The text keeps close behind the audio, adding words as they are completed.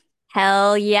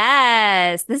Hell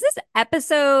yes. This is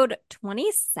episode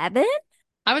 27.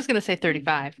 I was gonna say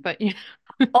 35, but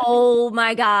Oh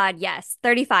my God. Yes.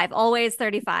 35. Always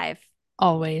 35.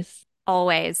 always.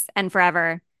 Always and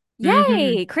forever. hmm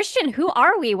Yay. Christian, who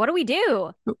are we? What do we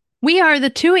do? We are the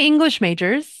two English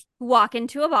majors, Walk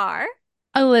into a bar.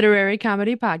 a literary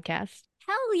comedy podcast.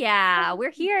 Hell yeah.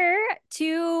 We're here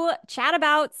to chat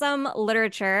about some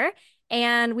literature.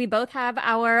 And we both have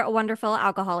our wonderful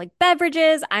alcoholic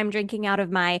beverages. I'm drinking out of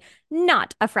my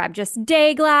not a Frabjous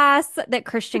day glass that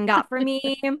Christian got for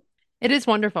me. It is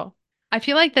wonderful. I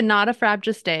feel like the Not a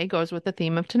Frabjous Day goes with the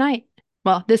theme of tonight.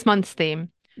 Well, this month's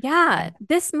theme. Yeah, Um,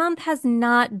 this month has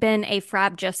not been a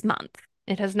Frabjous month.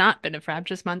 it has not been a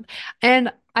Frabjous month.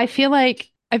 And I feel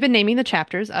like I've been naming the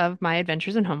chapters of my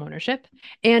adventures in homeownership,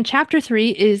 and chapter 3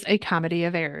 is a comedy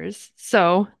of errors.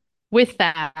 So, with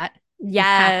that, we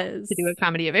have to do Yes. a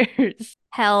comedy of errors.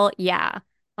 Hell yeah.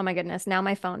 Oh my goodness. Now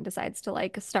my phone decides to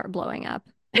like start blowing up.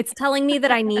 It's telling me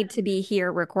that I need to be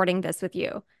here recording this with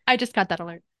you. I just got that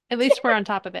alert. At least we're on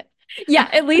top of it. Yeah,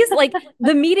 at least like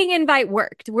the meeting invite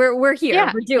worked. We're here.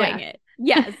 Yeah, We're doing yeah. it.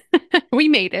 Yes. We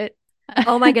made it.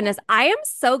 Oh my goodness. I am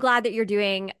so glad that you're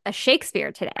doing a Shakespeare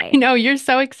I today. know you're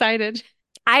so excited.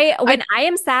 I I when I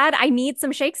am sad, I need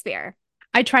some Shakespeare.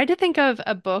 I tried to think of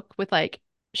a book with like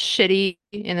shitty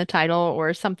in the title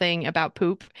or something about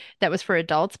poop that was for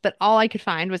adults, but all I could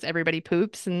find was Everybody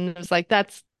Poops, and it was like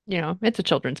it's a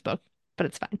children's book, but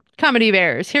it's fine. Comedy of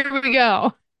Errors. Here we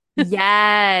go.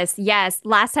 Yes, yes.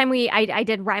 Last time I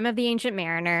did Rhyme of the Ancient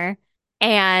Mariner,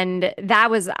 and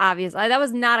that was obvious. That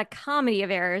was not a comedy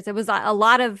of errors. It was a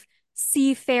lot of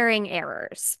seafaring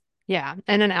errors. Yeah,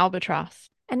 and an albatross.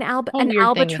 Whole An weird thing with an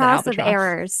albatross of albatross.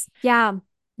 errors. Yeah.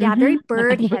 Yeah, very An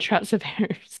bird heavy. albatross of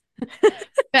errors.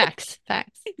 Facts,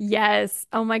 facts. Yes.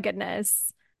 Oh my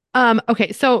goodness.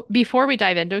 Okay, so before we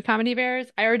dive into a comedy of errors,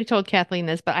 I already told Kathleen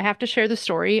this, but I have to share the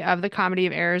story of the comedy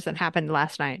of errors that happened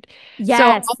last night. So all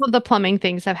Yes. of the plumbing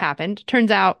things have happened.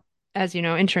 Turns out, as you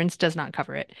know, insurance does not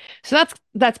cover it. So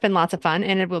that's been lots of fun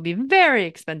and it will be very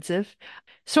expensive.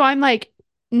 So I'm like,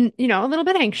 a little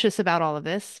bit anxious about all of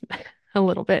this. A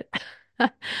little bit.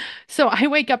 So I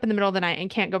wake up in the middle of the night and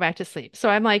can't go back to sleep. So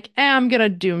I'm like, I'm gonna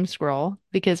doom scroll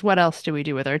because what else do we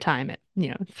do with our time at,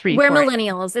 3, We're 4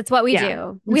 millennials. It's what we Yeah,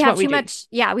 do. We it's have what we too do. much,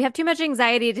 yeah, we have too much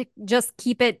anxiety to just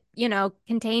keep it,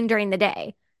 contained during the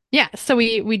day. Yeah, so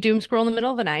we doom scroll in the middle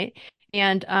of the night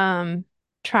and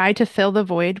try to fill the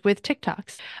void with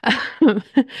TikToks.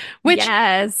 Which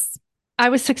Yes. I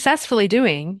was successfully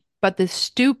doing, but the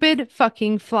stupid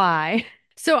fucking fly.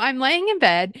 So I'm laying in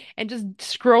bed and just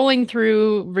scrolling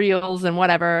through reels and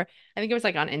whatever. I think it was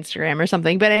like on Instagram or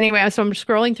something. But anyway, so I'm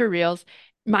scrolling through reels,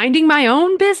 minding my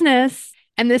own business,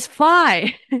 and this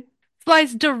fly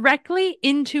flies directly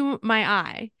into my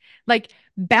eye. Like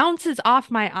bounces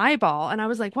off my eyeball. And I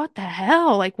was like, what the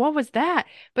hell? Like, what was that?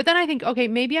 But then I think, okay,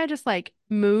 maybe I just like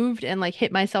moved and like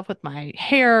hit myself with my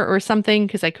hair or something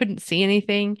because I couldn't see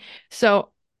anything. So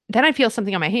then I feel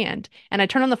something on my hand and I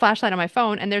turn on the flashlight on my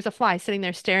phone and there's a fly sitting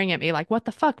there staring at me like, what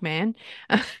the fuck, man?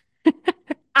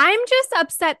 I'm just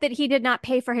upset that he did not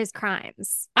pay for his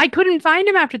crimes. I couldn't find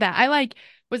him after that. I like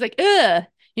was like, ugh,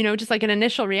 just like an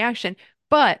initial reaction.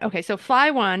 But okay, so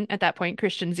fly one at that point,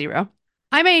 Christian zero.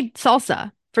 I made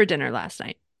salsa for dinner last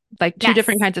night, like two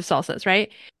different Yes. kinds of salsas,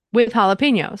 right? With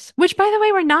jalapenos, which by the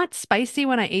way were not spicy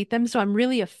when I ate them. So I'm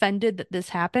really offended that this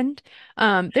happened.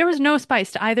 There was no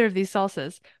spice to either of these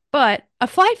salsas, but a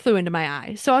fly flew into my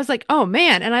eye. So I was like, oh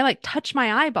man. And I like touched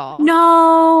my eyeball.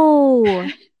 No.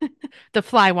 The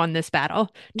fly won this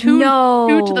battle. Two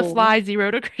to the No. fly, zero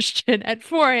to Christian at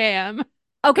 4 a.m.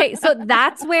 Okay, so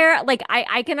that's where like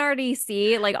I can already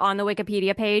see like on the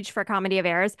Wikipedia page for Comedy of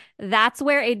Errors, that's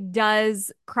where it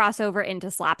does cross over into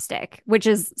slapstick, which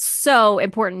is so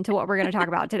important to what we're going to talk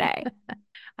about today.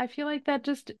 I feel like that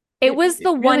just It was it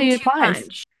the really one-two applies.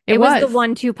 punch. It It was the was.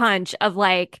 one-two punch of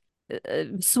like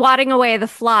swatting away the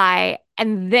fly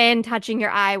and then touching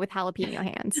your eye with jalapeno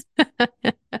hands.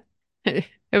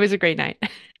 It was a great night.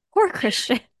 Poor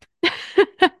Christian.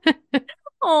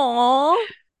 Oh,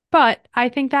 But I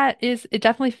think it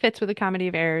definitely fits with a comedy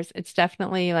of errors. It's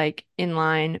definitely like in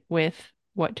line with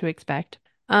what to expect.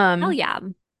 hell Um, yeah.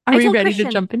 are I we told ready to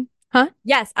Christian. jump in? Huh?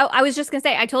 Yes. Oh, I was just gonna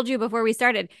say, I told you before we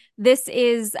started, this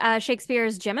is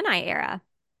Shakespeare's Gemini era.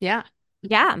 Yeah.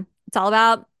 Yeah. It's all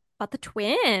about the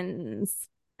twins.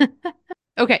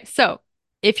 Okay, so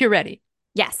if you're ready,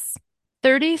 Yes.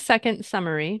 30-second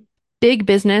summary. Big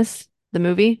Business, the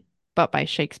movie, but by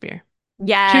Shakespeare. Two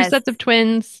Yes. sets of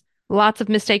twins, lots of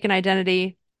mistaken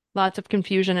identity, lots of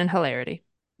confusion and hilarity.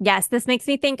 Yes. This makes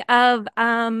me think of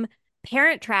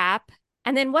Parent Trap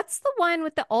And then what's the one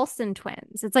with the Olsen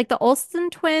twins? It's like the Olsen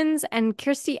twins and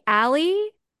Kirstie Alley.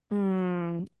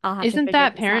 I'll have to Isn't figure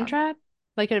that this Parent out. Trap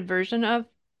like a version of?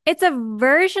 It's a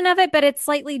version of it, but it's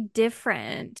slightly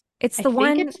different. It's I the think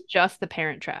one it's just the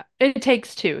Parent Trap. It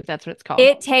Takes Two. That's what it's called.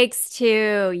 It Takes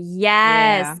Two.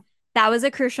 Yeah, Yes. That was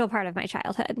a crucial part of my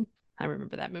childhood. I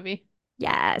remember that movie.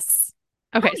 Yes.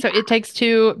 Okay, Hell so It yeah. Takes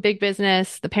Two, Big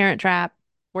Business, The Parent Trap.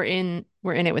 We're in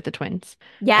it with the twins.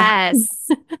 Yes.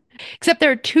 Except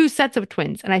there are two sets of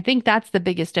twins, and I think that's the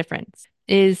biggest difference.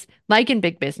 Is like in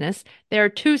Big Business, there are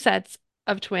two sets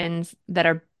of twins that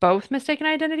are both mistaken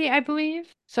identity, I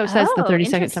believe. So says the Oh,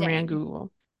 30-second summary on interesting.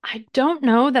 Google. I don't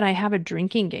know that I have a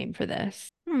drinking game for this.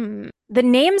 The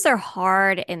names are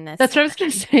hard in this That's what I was gonna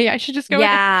one. say. I should just go with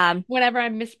Yeah. whenever I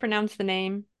mispronounce the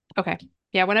name. Okay.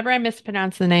 Yeah, whenever I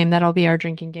mispronounce the name, that'll be our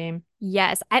drinking game.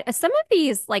 Yes. Some of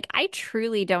these, like, I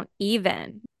truly don't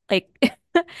even like.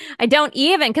 I don't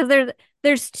even because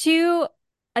there's two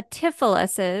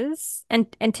Antiphiluses and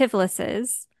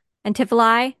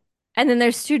Antiphili, and then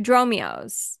there's two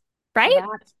Dromios, right?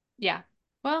 That, yeah.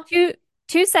 Well,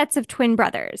 Two sets of twin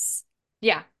brothers.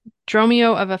 yeah.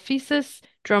 Dromio of Ephesus,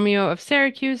 Dromio of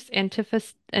Syracuse,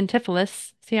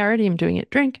 Antipholus. See, I already am doing it.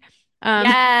 Drink. Um,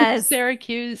 Yes.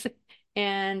 Syracuse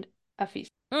and Ephesus.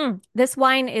 This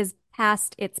wine is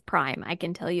past its prime. I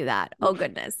can tell you that. Oh Oof.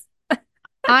 goodness.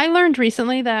 I learned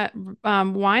recently that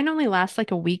wine only lasts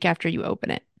like a week after you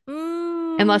open it,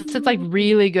 unless it's like Mm.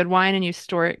 really good wine and you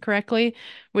store it correctly,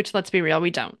 which let's be real, we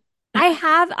don't.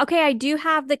 I do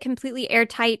have the completely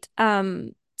airtight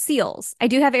seals. I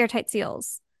do have airtight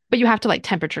seals. But you have to like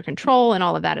temperature control and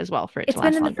all of that as well for it to It's been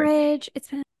last in the longer. fridge. It's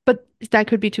been But that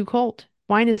could be too cold.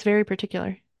 Wine is very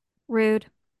particular. rude.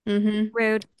 Mm-hmm.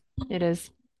 Rude. It is.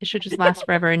 It should just last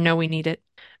forever and know we need it.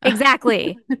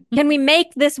 Exactly. Can we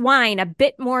make this wine a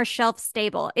bit more shelf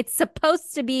stable? It's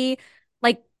supposed to be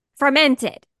like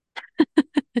fermented.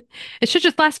 It should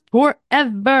just last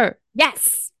forever.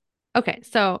 Yes. Okay,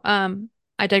 so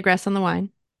I digress on the wine.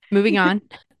 Moving on.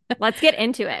 Let's get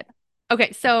into it.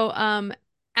 Okay, so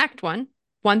Act One.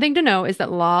 One thing to know is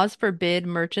that laws forbid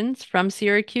merchants from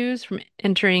Syracuse from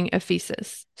entering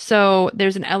Ephesus. So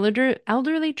there's an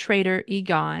elderly trader,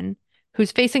 Egon,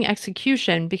 who's facing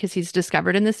execution because he's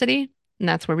discovered in the city, and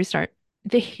that's where we start.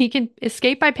 He can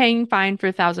escape by paying fine for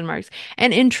 1,000 marks.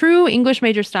 And in true English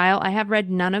major style, I have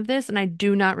read none of this, and I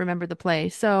do not remember the play.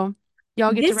 So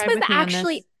y'all get to This ride was with me on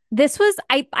actually this. this was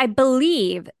I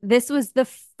believe this was the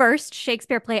first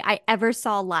Shakespeare play I ever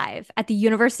saw live at the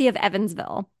University of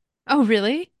Evansville. Oh,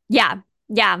 really? Yeah.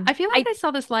 Yeah. I feel like I I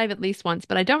saw this live at least once,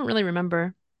 but I don't really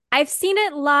remember. I've seen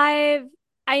it live,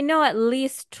 I know at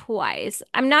least twice.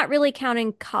 I'm not really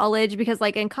counting college because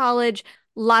like in college,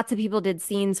 lots of people did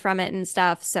scenes from it and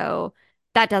stuff, so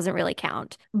that doesn't really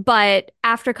count. But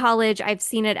after college, I've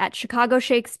seen it at Chicago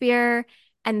Shakespeare,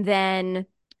 and then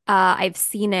I've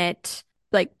seen it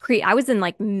like I was in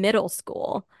like middle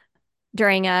school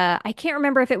during I can't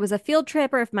remember if it was a field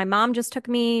trip or if my mom just took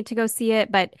me to go see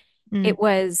it, but Mm. it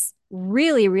was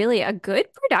really, really a good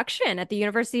production at the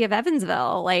University of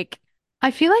Evansville. Like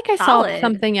I feel like I saw solid.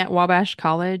 something at Wabash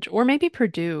College or maybe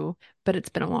Purdue, but it's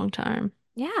been a long time.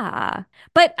 Yeah.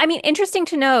 But I mean, interesting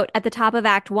to note at the top of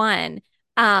Act One,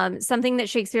 something that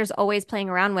Shakespeare's always playing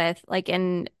around with, like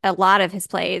in a lot of his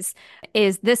plays,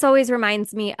 is this always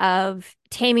reminds me of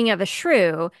Taming of a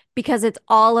Shrew because it's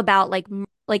all about like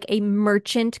a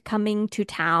merchant coming to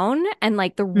town and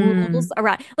like the rules Mm.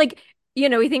 around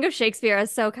we think of Shakespeare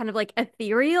as so kind of like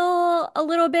ethereal a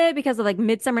little bit because of like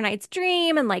Midsummer Night's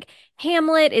Dream and like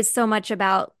Hamlet is so much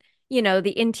about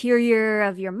the interior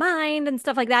of your mind and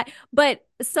stuff like that. But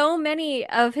so many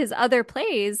of his other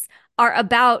plays are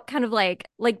about kind of like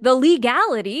the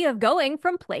legality of going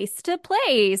from place to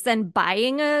place and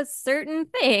buying a certain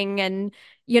thing and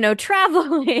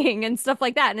traveling and stuff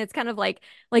like that. And it's kind of like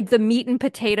the meat and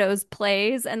potatoes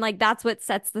plays. And like that's what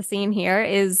sets the scene here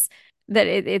is that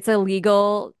it's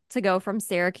illegal to go from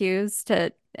Syracuse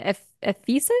to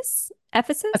Ephesus?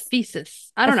 Ephesus?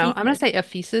 Ephesus. I don't know. I'm gonna Ephesus. say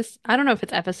Ephesus. I don't know if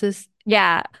it's Ephesus.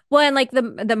 Yeah. Well, and like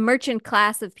the merchant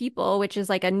class of people, which is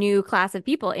like a new class of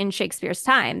people in Shakespeare's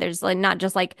time. There's like not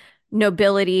just like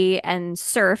nobility and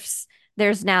serfs.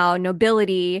 There's now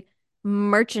nobility,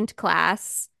 merchant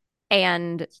class,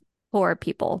 and poor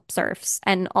people, serfs,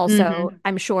 and also Hmm.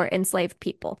 I'm sure enslaved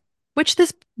people. Which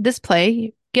this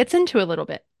play gets into a little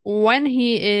bit. When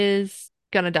he is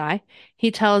gonna die,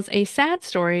 he tells a sad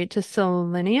story to That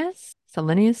Solinus,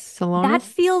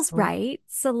 feels Sol- right.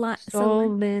 Solinus.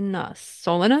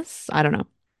 I don't know.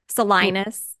 We'll-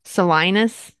 Solinus.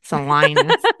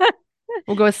 Solinus.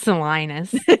 We'll go with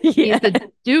Solinus. He's Yeah.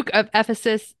 the Duke of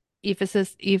Ephesus.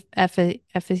 Ephesus.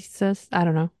 I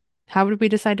don't know. How would we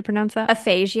decide to pronounce that?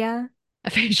 Aphasia.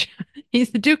 Aphasia.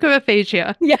 He's the Duke of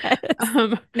Aphasia. Yes.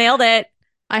 Um, Nailed it.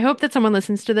 I hope that someone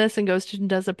listens to this and goes to and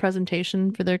does a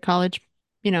presentation for their college,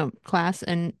 class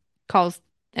and calls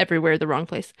everywhere the wrong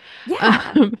place.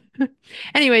 Yeah. Um,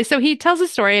 anyway, so he tells a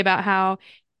story about how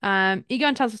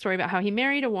Egon tells a story about how he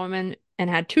married a woman and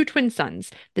had two twin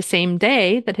sons. The same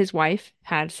day that his wife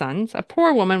had sons, a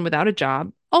poor woman without a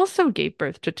job also gave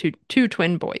birth to two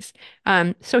twin boys.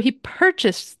 So he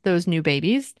purchased those new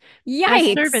babies as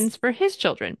Yikes. servants for his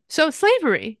children. So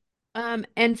slavery.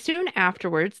 And soon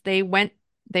afterwards, they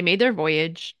made their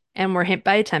voyage and were hit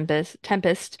by a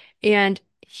tempest, and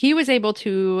he was able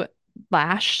to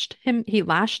he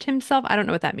lashed himself. I don't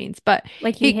know what that means, but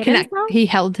Like he hit himself? he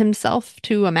held himself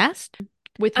to a mast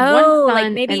with one Oh, like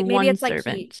son maybe and maybe one it's like he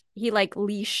servant. he like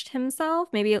leashed himself.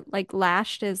 Maybe like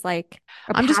lashed is like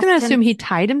a I'm just past gonna assume tense. he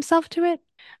tied himself to it.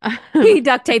 Um, He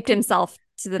duct taped himself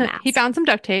to the he mast. found some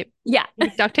duct tape. Yeah. He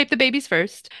duct taped the babies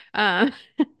first.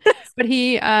 But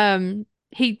he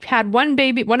had one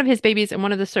of his babies and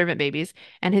one of the servant babies,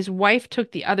 and his wife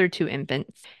took the other two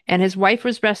infants. And his wife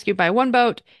was rescued by one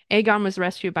boat, Aegon was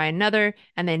rescued by another,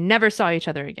 and they never saw each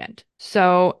other again.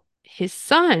 So his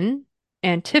son,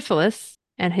 Antipholus,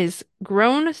 and his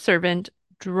grown servant,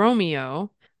 Dromio,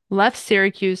 left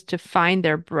Syracuse to find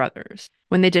their brothers.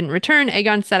 When they didn't return,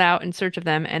 Aegon set out in search of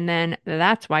them, and then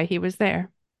that's why he was there,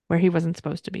 where he wasn't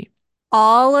supposed to be.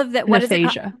 All of that. An What is it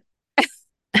called? aphasia.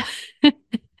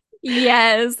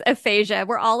 Yes, aphasia.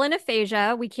 We're all in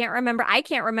aphasia. We can't remember. I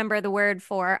can't remember the word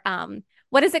for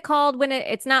what is it called when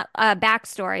it's not a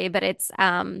backstory, but it's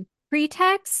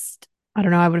pretext? I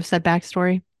don't know. I would have said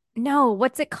backstory. No,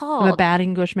 what's it I'm a called? bad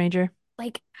English major.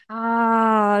 Like,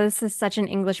 oh, this is such an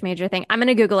English major thing. I'm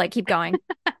gonna Google it. Keep going.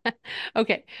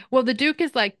 Okay. Well, the Duke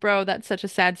is like, bro, that's such a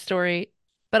sad story,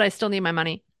 but I still need my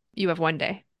money. You have one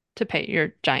day to pay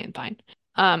your giant fine.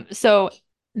 So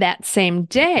that same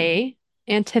day,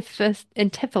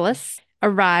 Antipholus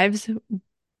arrives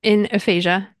in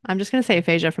Aphasia. I'm just gonna say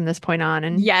Aphasia from this point on,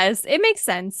 and Yes, it makes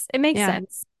sense. It makes yeah.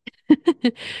 sense.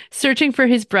 Searching for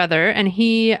his brother, and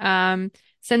he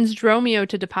sends Dromio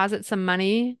to deposit some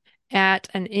money at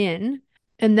an inn,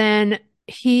 and then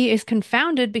he is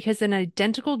confounded because an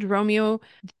identical Dromio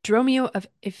of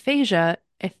Ephesia,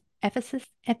 Ephesus,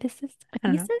 I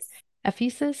don't know, Ephesus?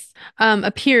 Ephesus,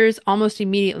 appears almost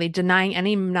immediately, denying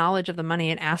any knowledge of the money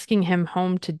and asking him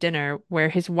home to dinner where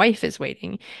his wife is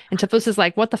waiting. And Tiflis is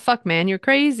like, "What the fuck, man? You're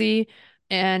crazy."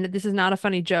 And this is not a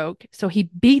funny joke. So he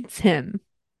beats him.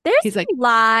 There's He's like, a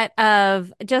lot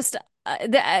of just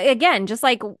again, just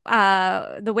like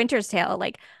The Winter's Tale,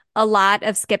 like a lot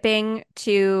of skipping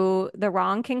to the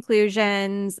wrong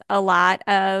conclusions, a lot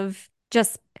of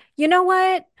just, you know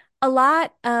what? A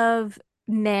lot of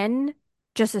men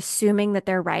just assuming that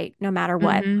they're right no matter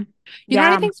what. hmm. You know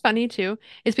what I Yeah, think's funny too?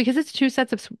 Is because it's two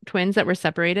sets of twins that were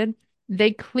separated.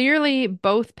 They clearly,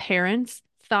 both parents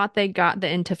thought they got the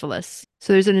Antipholus.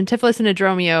 So there's an Antipholus and a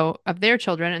Dromio of their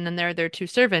children, and then there are their two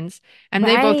servants, and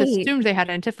they both right. assumed they had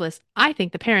Antipholus. I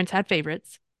think the parents had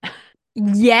favorites.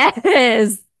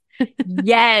 Yes.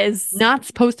 Yes. Not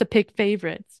supposed to pick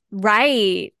favorites.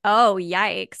 Right. Oh,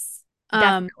 yikes.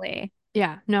 Um, Definitely.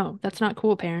 yeah, no, that's not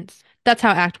cool, parents. That's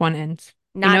how Act One ends.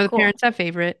 We know Not the cool. parents have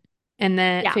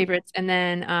Yeah. favorites, and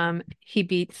then he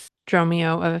beats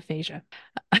Dromio of Aphasia.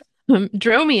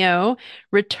 Dromio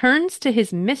returns to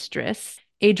his mistress,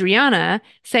 Adriana,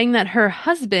 saying that her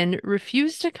husband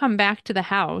refused to come back to the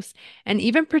house and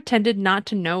even pretended not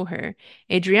to know her.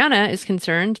 Adriana is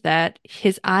concerned that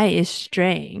his eye is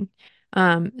straying.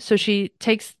 So she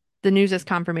takes the news as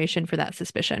confirmation for that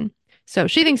suspicion. So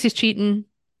she thinks he's cheating.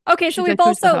 Okay, so She's we've like,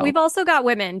 who's the also hoe? we've also got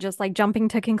women just like jumping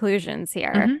to conclusions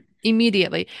here.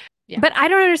 Immediately. Yeah. But I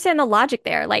don't understand the logic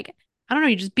there. Like I don't know.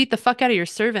 You just beat the fuck out of your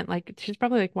servant. Like she's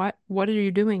probably like, what are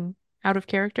you doing? Out of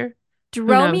character?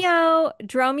 Who knows?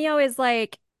 Dromio is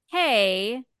like,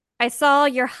 "Hey, I saw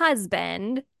your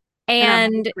husband And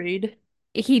I'm and agreed.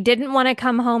 he didn't want to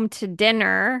come home to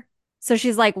dinner." So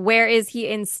she's like, "Where is he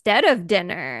instead of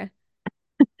dinner?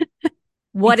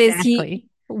 What is he Exactly.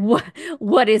 what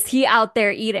what is he out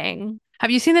there eating?"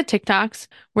 Have you seen the TikToks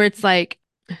where it's like,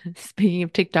 speaking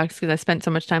of TikToks, because I spent so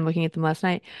much time looking at them last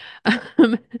night,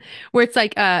 um, where it's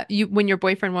like, you when your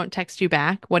boyfriend won't text you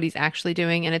back what he's actually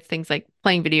doing, and it's things like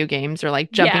playing video games or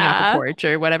like jumping off a Yeah. porch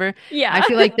or whatever. I Yeah.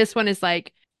 feel like this one is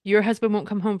like, your husband won't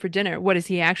come home for dinner. What is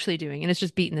he actually doing? And it's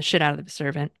just beating the shit out of the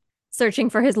servant. Searching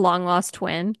for his long lost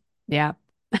twin. Yeah.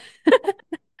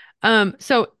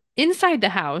 So inside the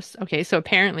house, okay, so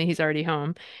apparently he's already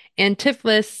home. And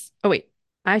Tiflis, oh wait,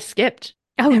 I skipped.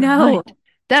 Oh Never no. mind.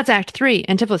 That's Act 3.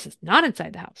 Antipholus is not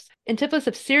inside the house. Antipholus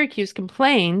of Syracuse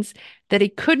complains that he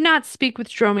could not speak with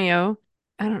Dromio.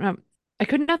 I don't know. I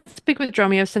could not speak with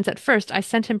Dromio since at first I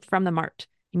sent him from the mart.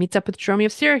 He meets up with Dromio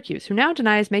of Syracuse, who now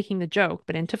denies making the joke,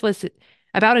 but Antipholus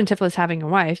having a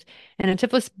wife, and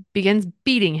Antipholus begins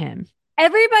beating him.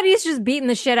 Everybody's just beating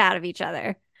the shit out of each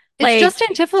other. It's Like, just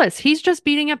Antipholus. He's just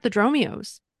beating up the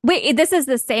Dromios. wait, this is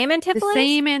the same The Antipholus?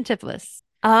 same Antipholus.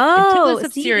 Oh, Antipholus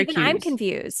of see, even I'm Syracuse.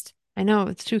 confused. I know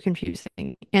it's too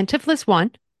confusing. Antipholus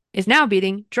 1 is now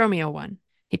beating Dromio 1.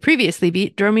 He previously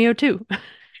beat Dromio 2.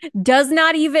 Does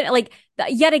not even like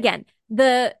yet again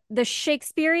the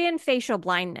Shakespearean facial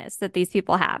blindness that these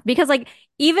people have. Because like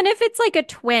even if it's like a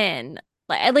twin,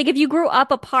 like if you grew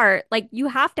up apart, like you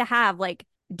have to have like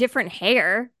different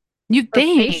hair You'd or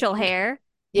facial think. hair.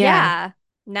 Yeah, Yeah.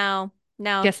 No,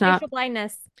 no. guess not. Facial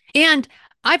blindness. And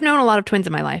I've known a lot of twins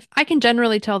in my life. I can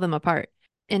generally tell them apart.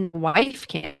 And the wife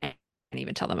can't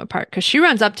even tell them apart because she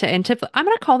runs up to Antipholus. I'm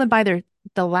going to call them by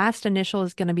the last initial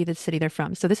is going to be the city they're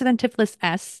from. So this is Antipholus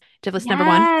S. Antipholus number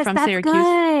one Yes, from that's Syracuse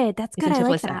good. That's is good. I like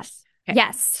Antipholus that. S. Okay.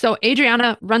 Yes. So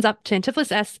Adriana runs up to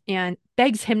Antipholus S and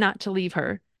begs him not to leave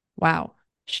her. Wow.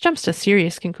 She jumps to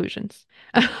serious conclusions.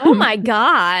 Oh my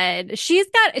God. She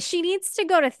needs to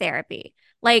go to therapy.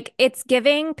 Like it's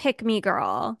giving pick me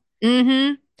girl.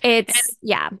 hmm It's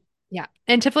yeah. Yeah.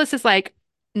 And Tiflis is like,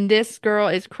 this girl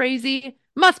is crazy,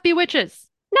 must be witches.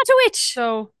 Not a witch.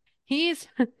 So he's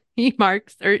he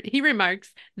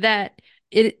remarks that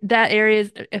that area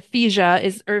is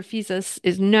Ephesus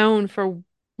is known for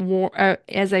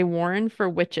as a warren for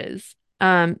witches.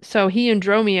 So he and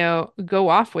Dromio go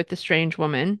off with the strange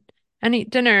woman and eat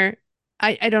dinner.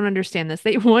 I don't understand this.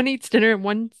 One eats dinner and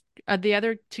one the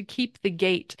other to keep the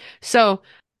gate. So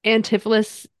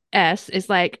Antipholus S is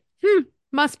like,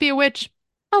 must be a witch.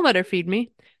 I'll let her feed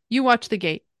me. You watch the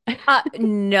gate.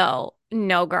 No,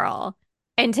 no, girl.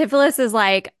 Antipholus is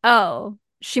like, oh,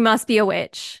 she must be a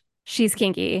witch. She's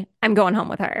kinky. I'm going home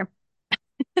with her.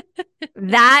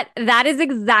 That is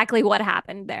exactly what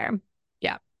happened there.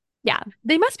 Yeah. Yeah.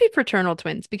 They must be fraternal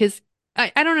twins because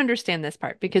I don't understand this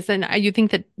part because then you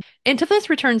think that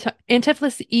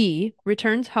Antipholus E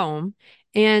returns home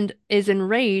and is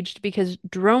enraged because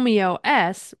Dromio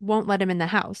S won't let him in the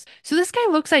house. So this guy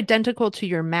looks identical to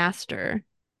your master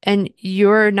and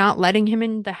you're not letting him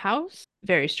in the house?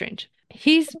 Very strange.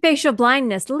 He's Facial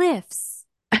blindness lifts.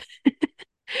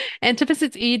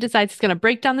 Antithesis E decides he's going to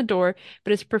break down the door,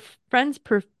 but his friends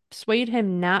persuade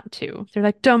him not to. They're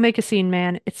like, don't make a scene,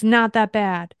 man. It's not that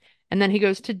bad. And then he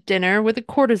goes to dinner with a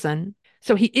courtesan.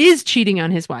 So he is cheating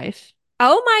on his wife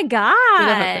Oh my with a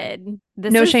hooker. God.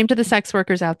 This No is, shame to the sex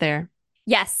workers out there.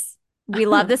 yes, we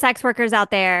love the sex workers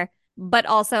out there, but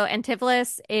also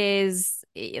Antipholus is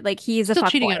like he's a Still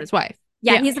fuck cheating on boy. his wife.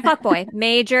 Yeah, Yeah. he's a fuck boy.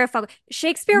 Major fuck.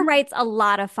 Shakespeare Mhm. writes a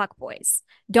lot of fuck boys.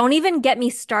 Don't even get me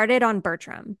started on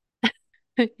Bertram.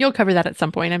 You'll cover that at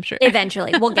some point, I'm sure.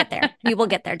 Eventually, we'll get there. We will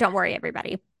get there. Don't worry,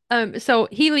 everybody. So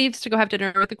he leaves to go have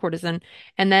dinner with the courtesan,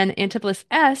 and then Antipholus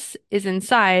S is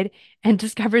inside and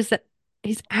discovers that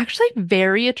he's actually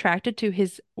very attracted to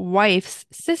his wife's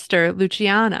sister,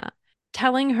 Luciana,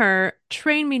 telling her,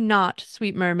 train me not,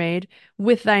 sweet mermaid,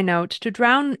 with thy note, to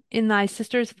drown in thy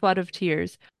sister's flood of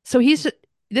tears. So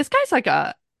this guy's like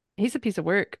he's a piece of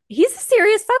work. He's a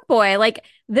serious fuck boy. Like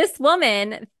this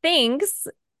woman thinks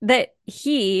that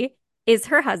he is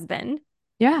her husband,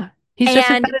 Yeah. He's just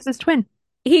as and bad as his twin.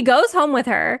 he goes home with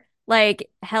her.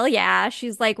 Like, hell yeah.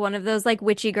 She's like one of those like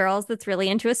witchy girls that's really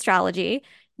into astrology.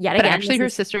 Yet But again, actually this her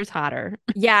is, sister's hotter.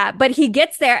 yeah, but he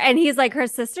gets there and he's like, her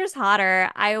sister's hotter.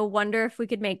 I wonder if we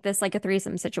could make this like a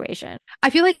threesome situation. I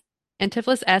feel like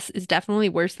Antipholus S is definitely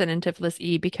worse than Antipholus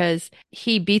E because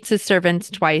he beats his servants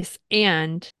twice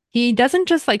and he doesn't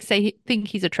just like say think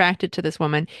he's attracted to this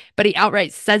woman, but he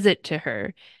outright says it to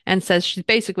her and says she's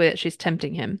basically that she's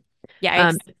tempting him. Yikes.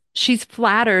 Um, she's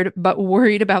flattered but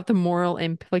worried about the moral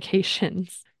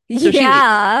implications. So she leaves.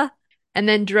 Yeah. And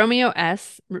then Dromio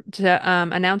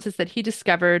announces that he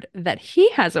discovered that he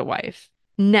has a wife,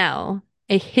 Nell,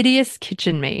 a hideous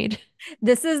kitchen maid.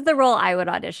 This is the role I would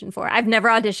audition for. I've never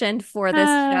auditioned for this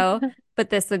Uh, show,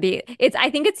 but this would be I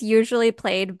think it's usually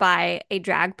played by a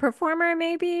drag performer,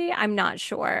 maybe. I'm not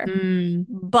sure. mm,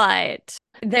 But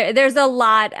there's a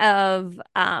lot of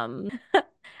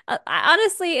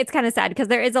honestly, it's kind of sad because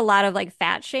there is a lot of like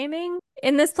fat shaming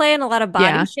in this play and a lot of body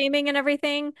yeah. shaming and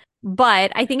everything.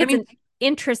 But I think I it's mean, an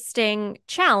interesting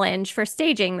challenge for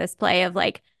staging this play of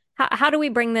like how do we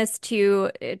bring this to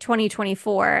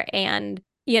 2024 and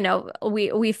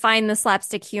we find the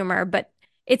slapstick humor, but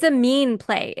it's a mean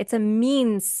play. It's a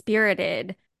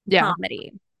mean-spirited yeah.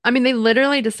 comedy. I mean, they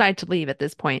literally decide to leave at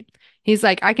this point. He's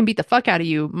like, I can beat the fuck out of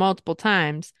you multiple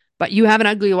times, but you have an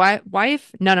ugly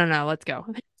wife? No, no, no, let's go.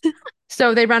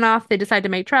 So they run off. They decide to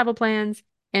make travel plans.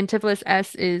 Antipholus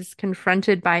S is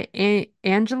confronted by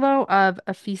Angelo of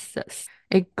Ephesus,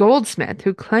 a goldsmith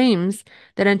who claims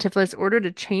that Antipholus ordered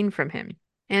a chain from him.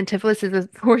 Antipholus is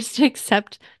forced to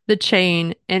accept the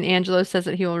chain, and Angelo says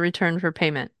that he will return for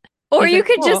payment. Or He's you like,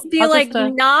 could cool, just be I'll like,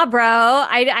 just, nah, bro,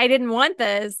 I didn't want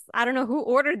this. I don't know who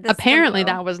ordered this from apparently you.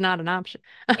 that was not an option.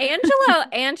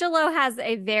 Angelo has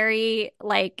a very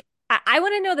like I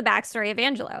want to know the backstory of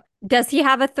Angelo. Does he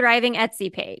have a thriving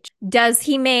Etsy page? Does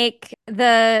he make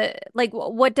the like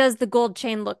what does the gold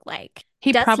chain look like?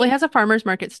 He Does probably he has a farmer's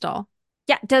market stall.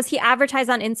 yeah, does he advertise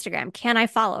on Instagram? Can I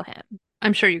follow him?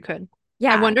 I'm sure you could. I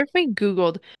Yeah, wonder if we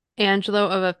Googled Angelo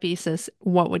of Ephesus,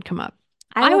 what would come up?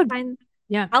 I I will would, find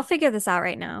yeah. I'll figure this out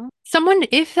right now. Someone,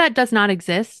 if that does not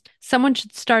exist, someone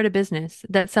should start a business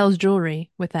that sells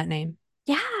jewelry with that name.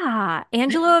 Yeah,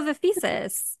 Angelo of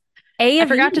Ephesus. A I of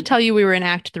forgot to E. tell you we were in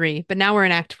Act 3, but now we're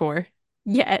in Act 4.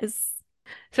 Yes.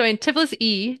 So Antipholus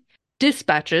E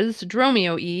dispatches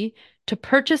Dromio E to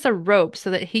purchase a rope so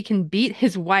that he can beat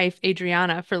his wife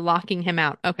Adriana for locking him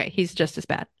out. Okay, he's just as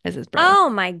bad as his brother. Oh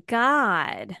my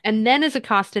God. And then is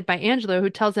accosted by Angelo, who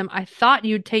tells him, I thought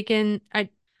to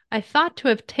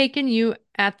have taken you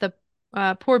at the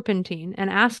Porpentine and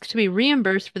asked to be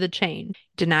reimbursed for the chain.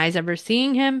 Denies ever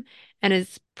seeing him and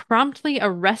is promptly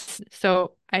arrested.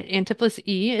 So Antipholus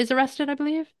E is arrested, I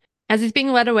believe. As he's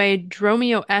being led away,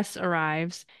 Dromio S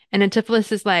arrives, and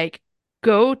Antipholus is like,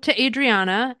 go to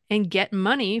Adriana and get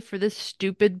money for this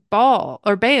stupid ball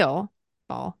or bail.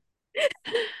 Ball.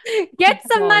 Get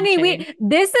Stupid some ball and money. chain.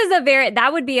 This is a very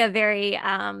that would be a very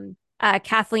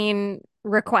Kathleen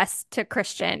request to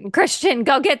Christian. Christian,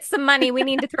 go get some money. We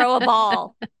need to throw a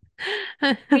ball.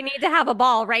 We need to have a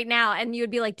ball right now. And you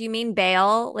would be like, do you mean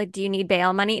bail? Like, do you need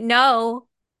bail money? No,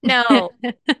 I no.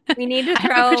 We need to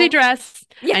have a pretty throw. dress.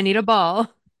 Yeah, I need a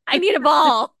ball. I need a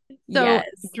ball. So Yes.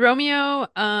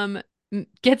 Dromio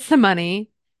gets the money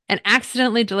and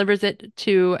accidentally delivers it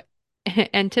to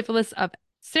Antipholus of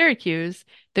Syracuse.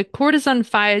 The courtesan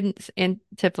finds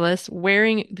Antipholus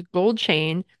wearing the gold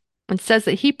chain and says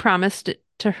that he promised it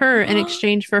to her in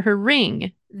exchange for her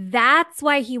ring. That's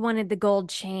why he wanted the gold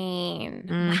chain.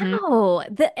 Hmm. Wow.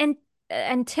 The and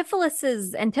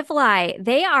Antipholis's Antipholi,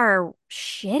 they are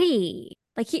shitty.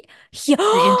 Like he The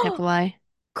Antipholi.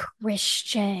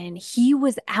 Christian. He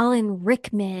was Alan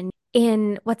Rickman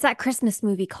in what's that Christmas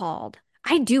movie called?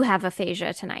 I do have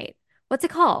aphasia tonight. What's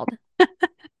it called?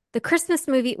 The Christmas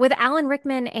movie with Alan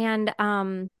Rickman and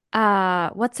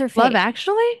what's her Love face?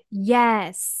 Actually?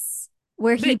 Yes.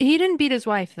 Where But he didn't beat his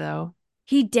wife, though.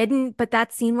 he didn't, but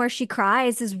that scene where she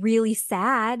cries is really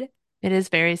sad. It is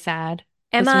very sad.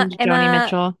 This Emma, one's Joni Emma,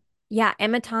 Mitchell. yeah,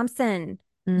 Emma Thompson.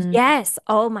 Mm. Yes.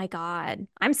 Oh my God.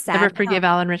 I'm Ever sad now. forgive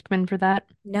Alan Rickman for that?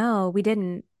 No, we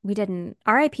didn't. We didn't.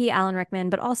 R.I.P. Alan Rickman,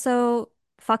 but also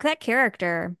fuck that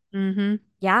character. Hmm.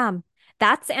 Yeah.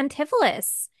 That's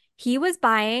Antipholus. He was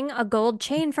buying a gold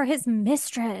chain for his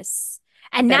mistress.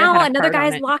 And Bet it now had a another heart on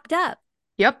guy's it. locked up.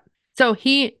 Yep. So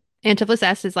Antipholus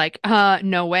S is like,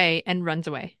 no way, and runs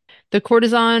away. The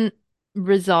courtesan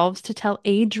resolves to tell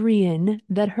Adrian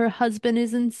that her husband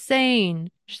is insane.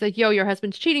 She's like, yo, your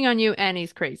husband's cheating on you, and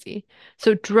he's crazy.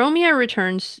 So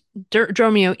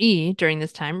Dromio E, during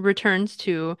this time, returns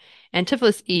to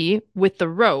Antipholus E with the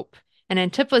rope, and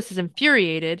Antipholus is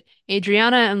infuriated.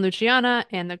 Adriana and Luciana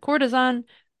and the courtesan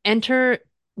enter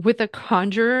with a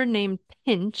conjurer named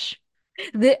Pinch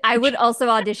I would also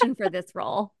audition for this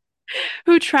role.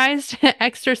 who tries to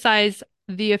exorcise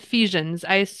the Ephesians,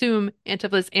 I assume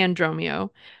Antipholus and Dromio,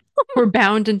 were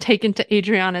bound and taken to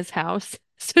Adriana's house.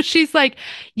 So she's like,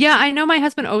 yeah, I know my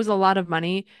husband owes a lot of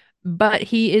money, but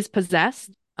he is possessed.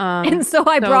 And so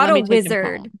I So brought let a me take him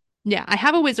wizard. home. Yeah, I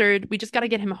have a wizard. We just got to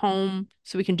get him home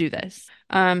so we can do this.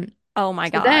 Oh my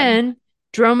So God. then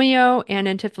Dromio and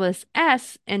Antipholus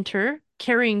S enter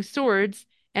carrying swords,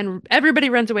 and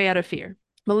everybody runs away out of fear,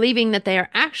 believing that they are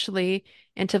actually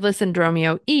Antipholus and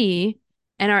Dromio E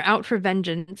and are out for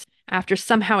vengeance after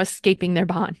somehow escaping their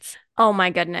bonds. Oh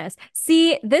my goodness.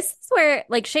 See, this is where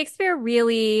like Shakespeare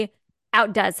really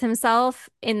outdoes himself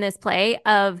in this play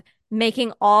of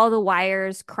making all the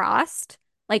wires crossed,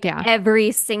 like Yeah.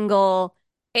 every single,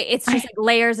 it's just I like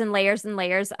layers and layers and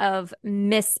layers of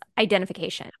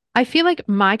misidentification. I feel like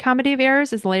my comedy of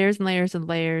errors is layers and layers and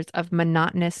layers of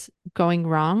monotonous going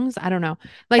wrongs. I don't know.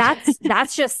 Like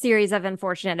That's just series of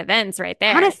unfortunate events right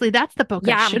there. honestly, that's the book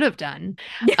I Yeah. should have done.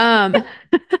 Um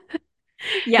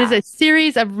It is Yeah. a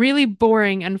series of really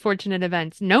boring, unfortunate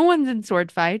events. No one's in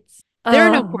sword fights. There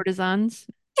are no Oh, courtesans.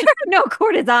 No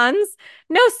courtesans,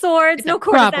 no swords, It's a no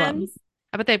problem. courtesans.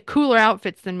 I bet they have cooler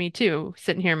outfits than me too,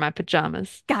 sitting here in my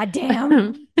pajamas.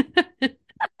 Goddamn.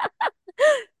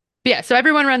 But yeah, so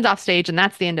everyone runs off stage, and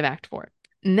that's the end of Act 4.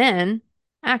 And then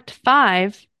Act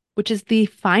 5, which is the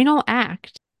final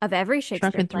act, Of every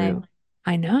Shakespeare shrunken play. through.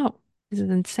 I know. This is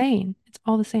insane. It's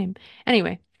all the same.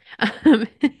 Anyway, um,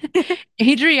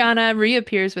 Adriana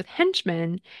reappears with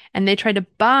henchmen, and they try to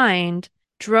bind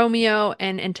Dromio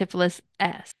and Antipholus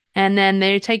S. And then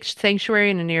they take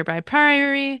sanctuary in a nearby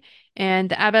priory, and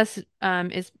the abbess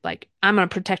is like, "I'm gonna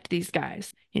protect these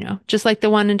guys," just like the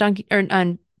one in Don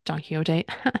Quixote,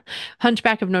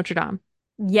 Hunchback of Notre Dame.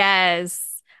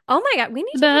 Yes. Oh my God, we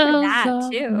need The to cover bells that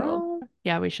of too. no.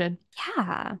 Yeah, we should.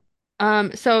 Yeah.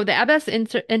 So the abbess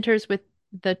enters with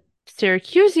the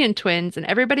Syracusean twins, and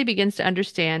everybody begins to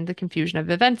understand the confusion of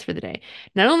events for the day.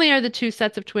 Not only are the two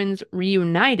sets of twins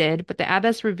reunited, but the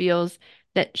abbess reveals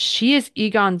that she is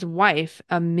Egon's wife,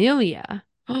 Amelia.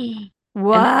 And the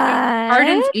queen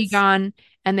pardons What? Egon,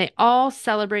 and they all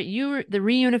celebrate the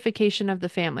reunification of the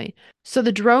family. So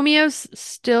the Dromios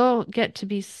still get to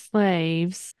be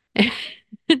slaves.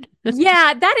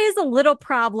 Yeah, that is a little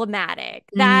problematic.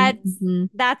 Mhm.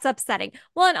 That's upsetting.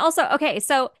 Well, and also, okay,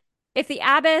 so if the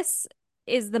abbess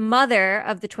is the mother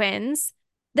of the twins,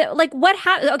 that like what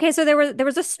happened? Okay, so there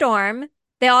was a storm.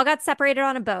 They all got separated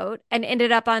on a boat and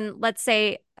ended up on, let's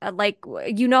say, like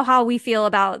you know how we feel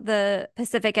about the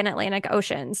Pacific and Atlantic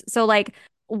Oceans. So like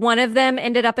one of them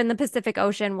ended up in the Pacific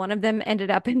Ocean, one of them ended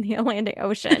up in the Atlantic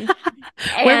Ocean.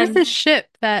 Where was And this ship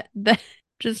that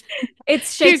just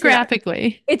it's Shakespeare.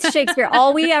 geographically? It's Shakespeare.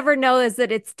 All we ever know is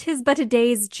that it's "'tis but a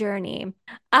day's journey."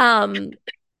 Um,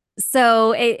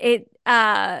 so it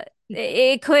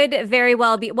could very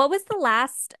well be. What was the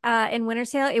last in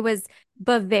Winter's Tale? It was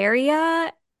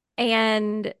Bavaria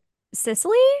and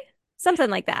Sicily, something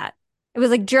like that. It was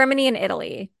like Germany and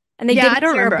Italy, and they Yeah, I didn't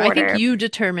don't share a remember. I think border. you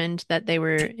determined that they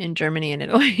were in Germany and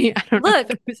Italy. I don't know if Look,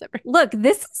 there was ever look,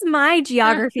 this is my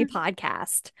geography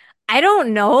podcast. I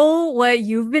don't know what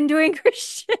you've been doing,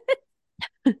 Christian.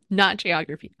 not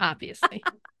geography, obviously.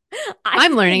 I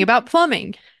I'm learning think about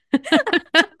plumbing.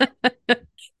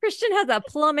 Christian has a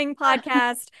plumbing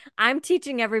podcast. I'm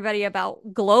teaching everybody about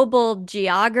global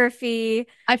geography.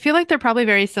 I feel like they're probably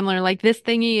very similar. Like this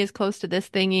thingy is close to this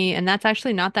thingy, and that's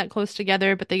actually not that close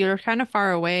together, but they are kind of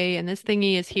far away, and this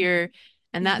thingy is here,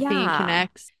 and that thingy Yeah.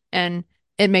 connects, and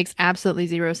it makes absolutely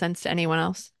zero sense to anyone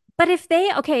else. But if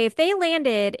they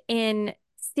landed in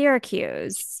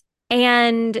Syracuse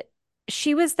and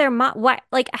she was their mom, what,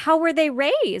 like, how were they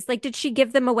raised? Like, did she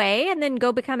give them away and then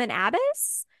go become an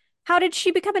abbess? How did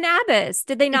she become an abbess?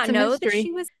 Did they It's not a know that she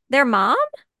mystery. was their mom?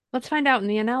 Let's find out in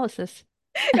the analysis.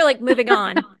 You're like moving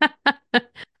on.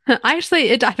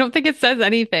 I don't think it says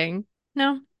anything.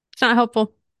 No, it's not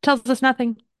helpful. Tells us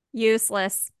nothing.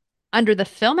 Useless. Under the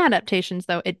film adaptations,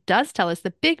 though, it does tell us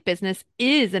the Big Business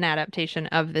is an adaptation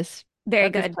Very of this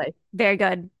good. play. Very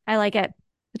good. I like it.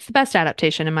 It's the best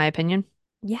adaptation, in my opinion.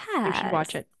 You should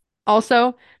watch Yes. it.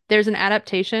 Also, there's an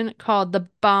adaptation called The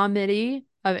Bomedy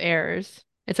of Errors.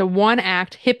 It's a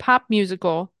one-act hip-hop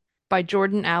musical by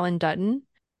Jordan Allen Dutton.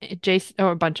 Jason, oh,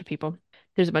 a bunch of people.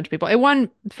 There's a bunch of people. It won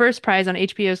first prize on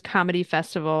HBO's Comedy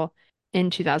Festival in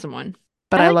 2001.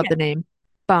 But I I like love it. the name,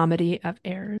 Bomedy of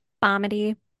Errors.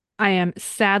 Comedy. I am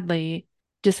sadly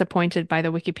disappointed by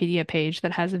the Wikipedia page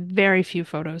that has very few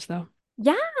photos, though.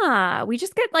 Yeah, we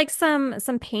just get like some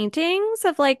paintings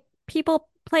of like people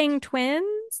playing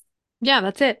twins. Yeah,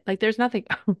 that's it. Like, there's nothing.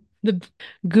 The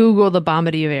Google the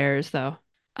Bomedy of Errors, though.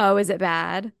 Oh, is it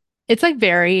bad? It's like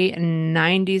very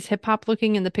 90s hip hop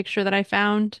looking in the picture that I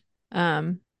found.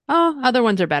 Um, other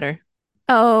ones are better.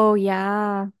 Oh,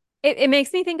 yeah. It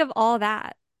makes me think of all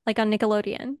that, like on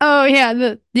Nickelodeon. Oh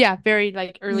yeah, very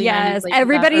like early 90s, Yes, late 2000 or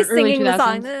everybody's early singing the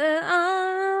song.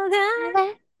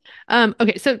 2000s.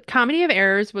 Okay, so Comedy of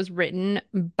Errors was written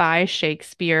by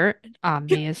Shakespeare,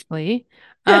 obviously.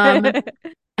 Um,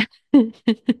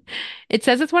 it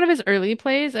says it's one of his early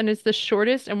plays and it's the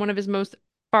shortest and one of his most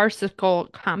farcical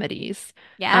comedies. Um,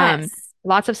 Yes.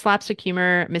 Lots of slapstick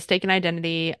humor, mistaken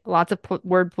identity, lots of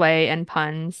wordplay and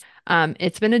puns.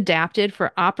 It's been adapted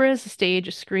for operas,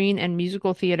 stage, screen, and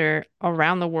musical theater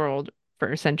around the world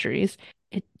for centuries.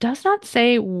 It does not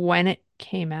say when it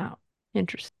came out.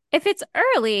 Interesting. If it's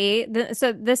early,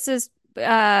 so this is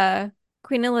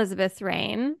Queen Elizabeth's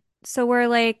reign. So we're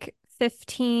like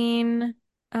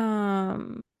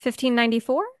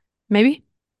 1594? Maybe?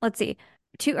 Let's see.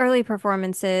 Two early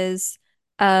performances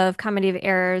of Comedy of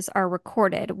Errors are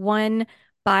recorded. One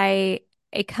by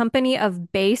a company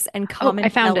of bass and Oh, I common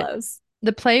found it. fellows.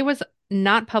 The play was Oh.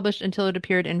 not published until it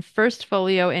appeared in first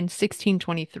folio in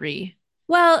 1623.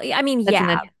 Well, I mean, That's in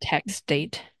yeah, the text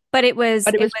date. but it was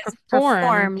But it it was was performed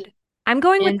performed. I'm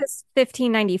going with in, this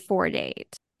 1594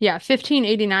 date. yeah,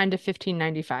 1589 to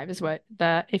 1595 is what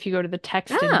if you go to the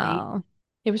text and date, Oh,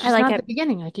 it was I just like not it. the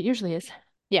beginning like it usually is.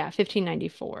 Yeah,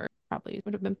 1594 probably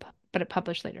would have been, but it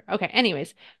published later. Okay,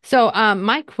 anyways. So,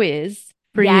 my quiz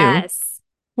for you, Yes.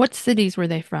 what cities were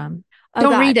they from? Oh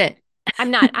Don't read God. it.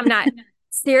 I'm not.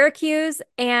 Syracuse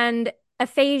and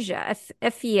Aphasia,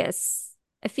 Ephesius.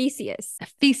 Ephesius.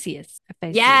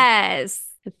 Yes.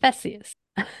 Ephesius.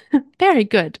 Very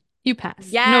good. You pass.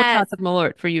 No Yes. shots of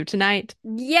Malort for you tonight.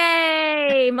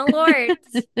 Yay, Malort.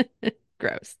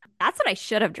 Gross. That's what I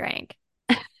should have drank.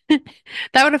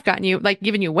 That would have gotten you, like,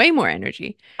 given you way more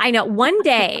energy. I know. One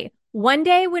day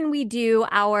when we do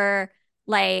our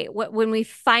when we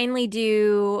finally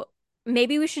do,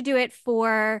 maybe we should do it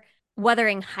for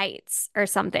Wuthering Heights or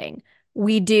something.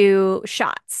 We do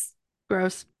shots.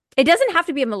 Gross. It doesn't have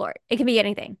to be a Malort. It can be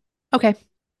anything. Okay.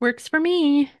 Works for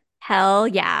me. Hell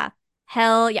yeah.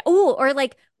 Hell yeah. Oh, or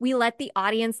like we let the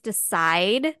audience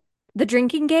decide the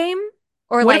drinking game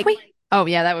or What if like we? Oh,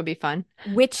 yeah, that would be fun.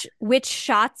 which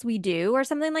shots we do or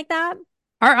something like that.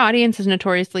 Our audience is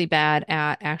notoriously bad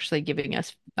at actually giving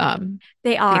us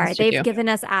They are. things to They've do. given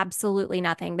us absolutely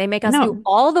nothing. They make I us do know.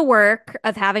 all the work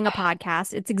of having a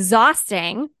podcast. It's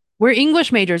exhausting. We're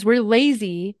English majors. We're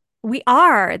lazy. We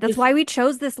are. That's Just why we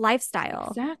chose this lifestyle.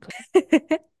 exactly.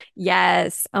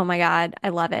 Yes. Oh my God. I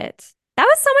love it. That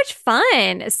was so much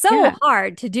fun. It's so Yeah.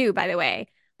 hard to do, by the way.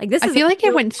 Like this I is a feel like it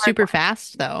really went hard super one.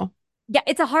 fast though. Yeah,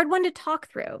 it's a hard one to talk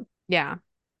through. Yeah,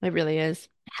 it really is.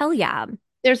 Hell yeah.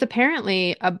 There's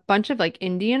apparently a bunch of like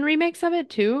Indian remakes of it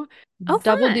too. Oh,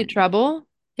 Double de fun. Trouble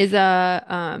is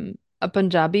a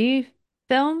Punjabi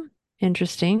film.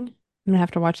 Interesting. I'm gonna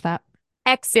have to watch that.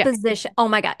 Yeah. Exposition. Oh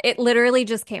my God. It literally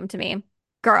just came to me.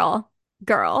 Girl,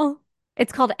 girl.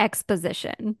 It's called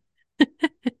exposition.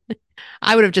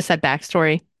 I would have just said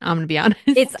backstory. I'm gonna be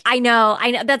It's, honest. I know.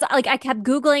 That's like I kept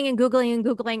Googling and Googling and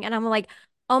Googling, and I'm like,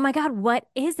 oh my God, what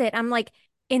is it? I'm like,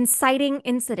 inciting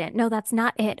incident. No, that's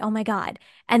not it. Oh my God.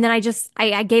 And then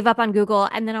I gave up on Google,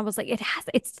 and then I was like,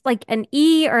 it's like an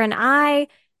E or an I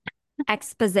It's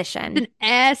exposition. an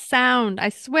S sound, I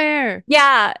swear.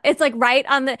 Yeah, it's like right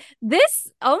on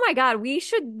oh my God, we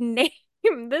should name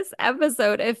this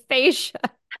episode Aphasia.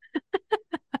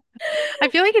 I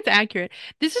feel like it's accurate.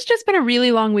 This has just been a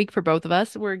really long week for both of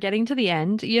us. We're getting to the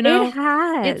end, you It know.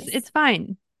 It's has.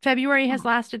 fine. February has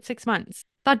lasted 6 months.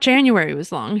 Thought January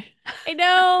was long. I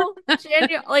know.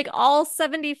 January, like all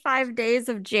 75 days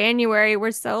of January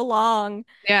were so long.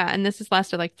 Yeah, and this has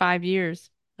lasted like 5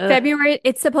 years. Ugh. February,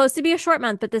 it's supposed to be a short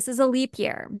month, but this is a leap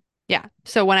year. Yeah.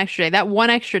 So one extra day. That one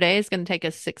extra day is going to take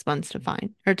us 6 months to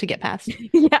find or to get past.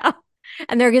 Yeah.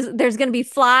 And there's going to be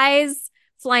flies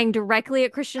flying directly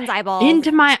at Christian's eyeballs.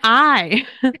 Into my eye.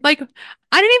 Like,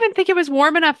 I didn't even think it was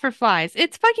warm enough for flies.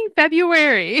 It's fucking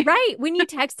February. Right. When you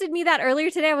texted me that earlier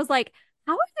today, I was like,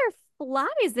 how are there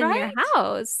flies in your Right?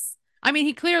 house? I mean,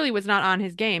 he clearly was not on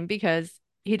his game because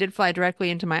he did fly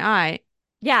directly into my eye,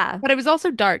 Yeah. but it was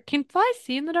also dark. Can flies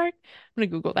see in the dark? I'm gonna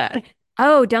Google that.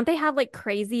 Oh, don't they have like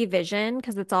crazy vision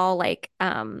because it's all like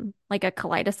a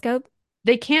kaleidoscope?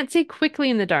 They can't see quickly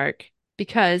in the dark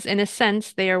because, in a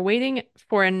sense, they are waiting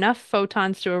for enough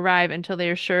photons to arrive until they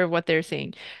are sure of what they're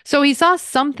seeing. So he saw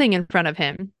something in front of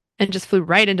him and just flew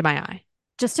right into my eye.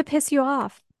 Just to piss you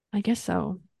off. I guess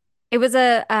so. It was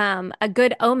a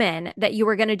good omen that you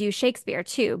were going to do Shakespeare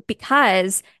too,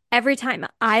 because every time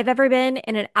I've ever been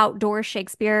in an outdoor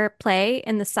Shakespeare play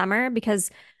in the summer,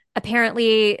 because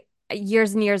apparently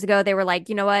years and years ago they were like,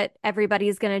 you know what,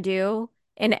 everybody's going to do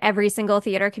in every single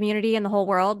theater community in the whole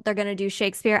world, they're going to do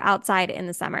Shakespeare outside in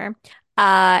the summer.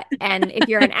 And if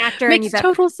you're an actor and Makes you've ever,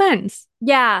 total sense.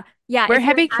 yeah, yeah, Wear if you're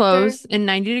an heavy actor, clothes in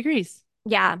 90 degrees.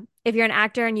 yeah, if you're an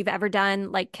actor and you've ever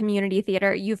done like community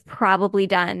theater, you've probably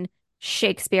done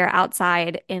Shakespeare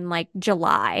outside in like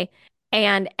July.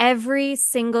 And every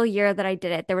single year that I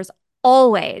did it, there was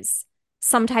always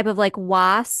some type of like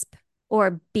wasp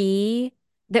or bee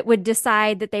that would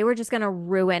decide that they were just going to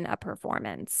ruin a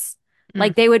performance. Mm.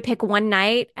 Like they would pick one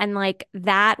night and like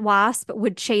that wasp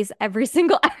would chase every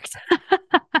single actor.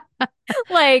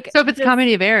 Like So if it's just,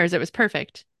 comedy of errors, it was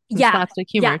perfect. And yeah, slapstick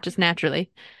yeah. humor, just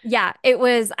naturally. Yeah, it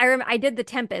was. I remember I did the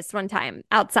Tempest one time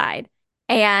outside,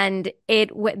 and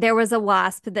there was a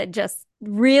wasp that just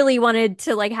really wanted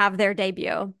to like have their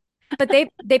debut, but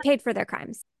they paid for their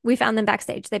crimes. We found them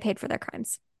backstage. They paid for their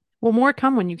crimes. Well, more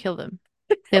come when you kill them.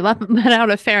 They let out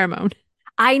a pheromone.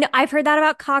 I know I've heard that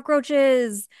about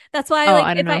cockroaches. That's why Oh, like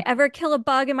I don't if I know. ever kill a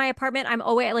bug in my apartment, I'm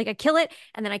always like I kill it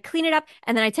and then I clean it up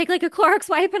and then I take like a Clorox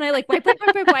wipe and I like wipe.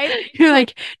 You're Like,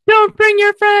 like, don't bring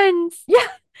your friends. yeah,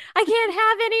 I can't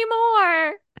have any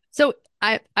more. So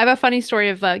I have a funny story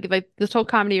of like this whole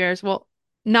comedy airs. Well,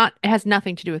 not it has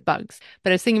nothing to do with bugs,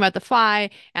 but I was thinking about the fly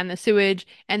and the sewage.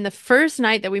 And the first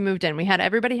night that we moved in, we had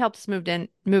everybody help us move in,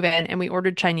 and we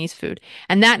ordered Chinese food.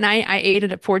 And that night, I ate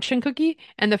a fortune cookie,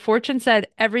 and the fortune said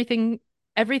everything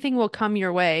will come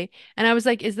your way. And I was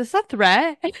like, is this a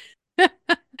threat?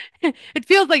 It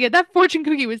feels like it. That fortune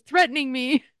cookie was threatening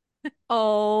me.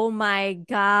 Oh my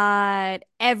God.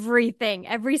 Everything,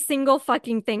 every single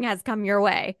fucking thing has come your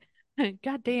way.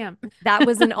 God damn. That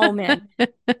was an omen.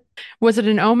 Was it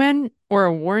an omen or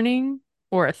a warning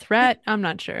or a threat? I'm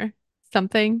not sure.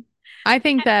 Something. I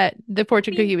think that the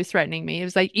fortune cookie was threatening me. It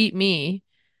was like, eat me.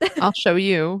 I'll show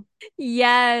you.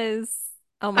 Yes.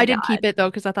 Oh my I did keep God. it though,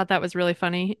 because I thought that was really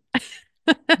funny.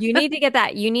 You need to get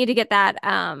that. You need to get that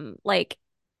like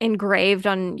engraved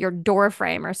on your door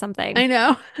frame or something. I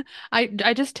know.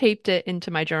 I just taped it into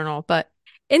my journal, but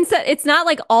Instead, it's not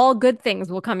like all good things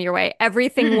will come your way.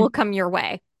 Everything will mm-mm. come your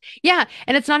way. Yeah,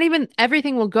 and it's not even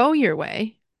everything will go your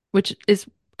way, which is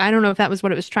I don't know if that was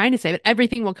what it was trying to say, but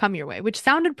everything will come your way, which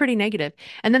sounded pretty negative.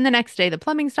 And then the next day the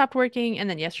plumbing stopped working, and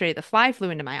then yesterday the fly flew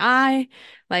into my eye.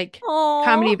 Like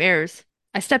comedy Oh, of errors.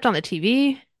 I stepped on the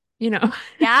TV, you know.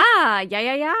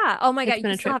 yeah. Oh my God, It's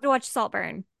been you a still have trip. to watch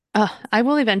Saltburn. I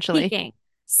will eventually.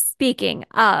 Speaking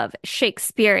of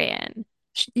Shakespearean.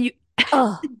 You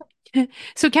Oh,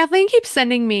 So Kathleen keeps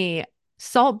sending me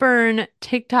Saltburn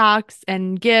TikToks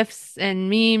and GIFs and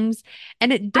memes,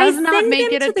 and it I does not send make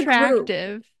them it to the group.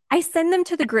 attractive. I send them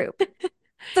to the group. It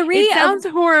Three of sounds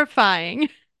horrifying.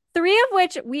 three of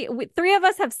which we three of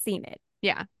us have seen it.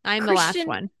 Yeah, I'm the last Christian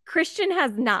one. Christian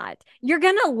has not. You're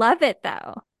gonna love it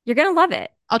though. You're gonna love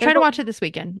it. I'll try to watch it this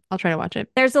weekend. I'll try to watch it.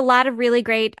 There's a lot of really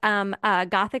great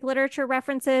Gothic literature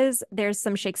references. There's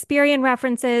some Shakespearean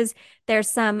references. There's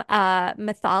some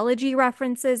mythology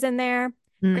references in there.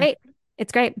 Mm. Great.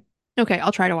 It's great. Okay,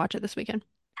 I'll try to watch it this weekend.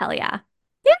 Hell yeah.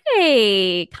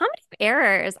 Yay. Comedy of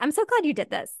errors. I'm so glad you did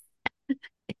this.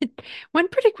 It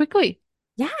went pretty quickly.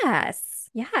 Yes.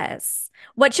 Yes.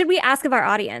 What should we ask of our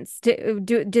audience? Do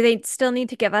they still need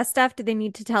to give us stuff? Do they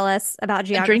need to tell us about A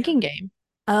geography? drinking game.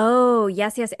 Oh,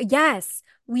 yes.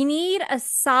 We need a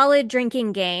solid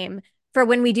drinking game for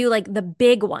when we do like the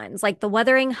big ones, like the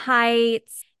Wuthering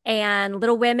Heights and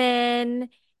Little Women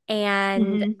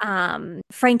and Mhm.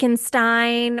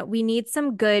 Frankenstein. We need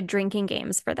some good drinking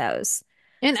games for those.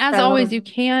 And as always, So, you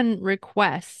can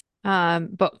request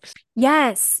books.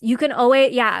 yes, you can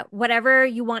always, yeah, whatever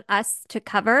you want us to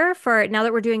cover for now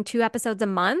that we're doing 2 episodes a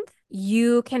month,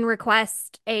 you can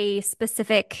request a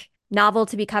specific novel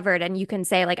to be covered and you can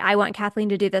say, like, I want Kathleen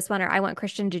to do this one or I want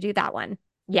Christian to do that one. And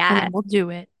Yeah, then we'll do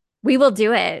it. we will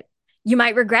do it. You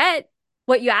might regret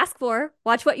what you ask for.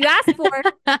 Watch what you ask for.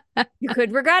 You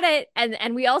could regret it.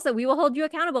 And we will hold you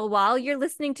accountable while you're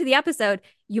listening to the episode.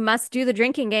 You must do the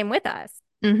drinking game with us.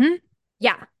 hmm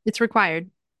Yeah, It's required.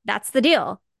 that's the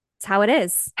deal. It's how it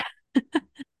is.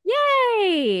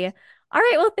 Yay! All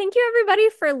right. Well, thank you everybody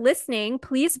for listening.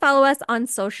 Please follow us on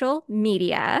social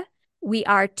media. We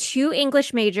are two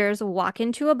English majors walk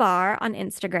into a bar on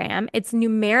Instagram. It's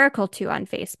numerical two on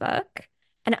Facebook.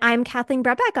 And I'm Kathleen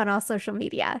Brebeck on all social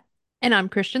media. And I'm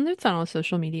Christian Lutz on all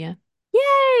social media.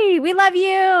 Yay! We love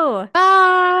you.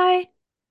 Bye.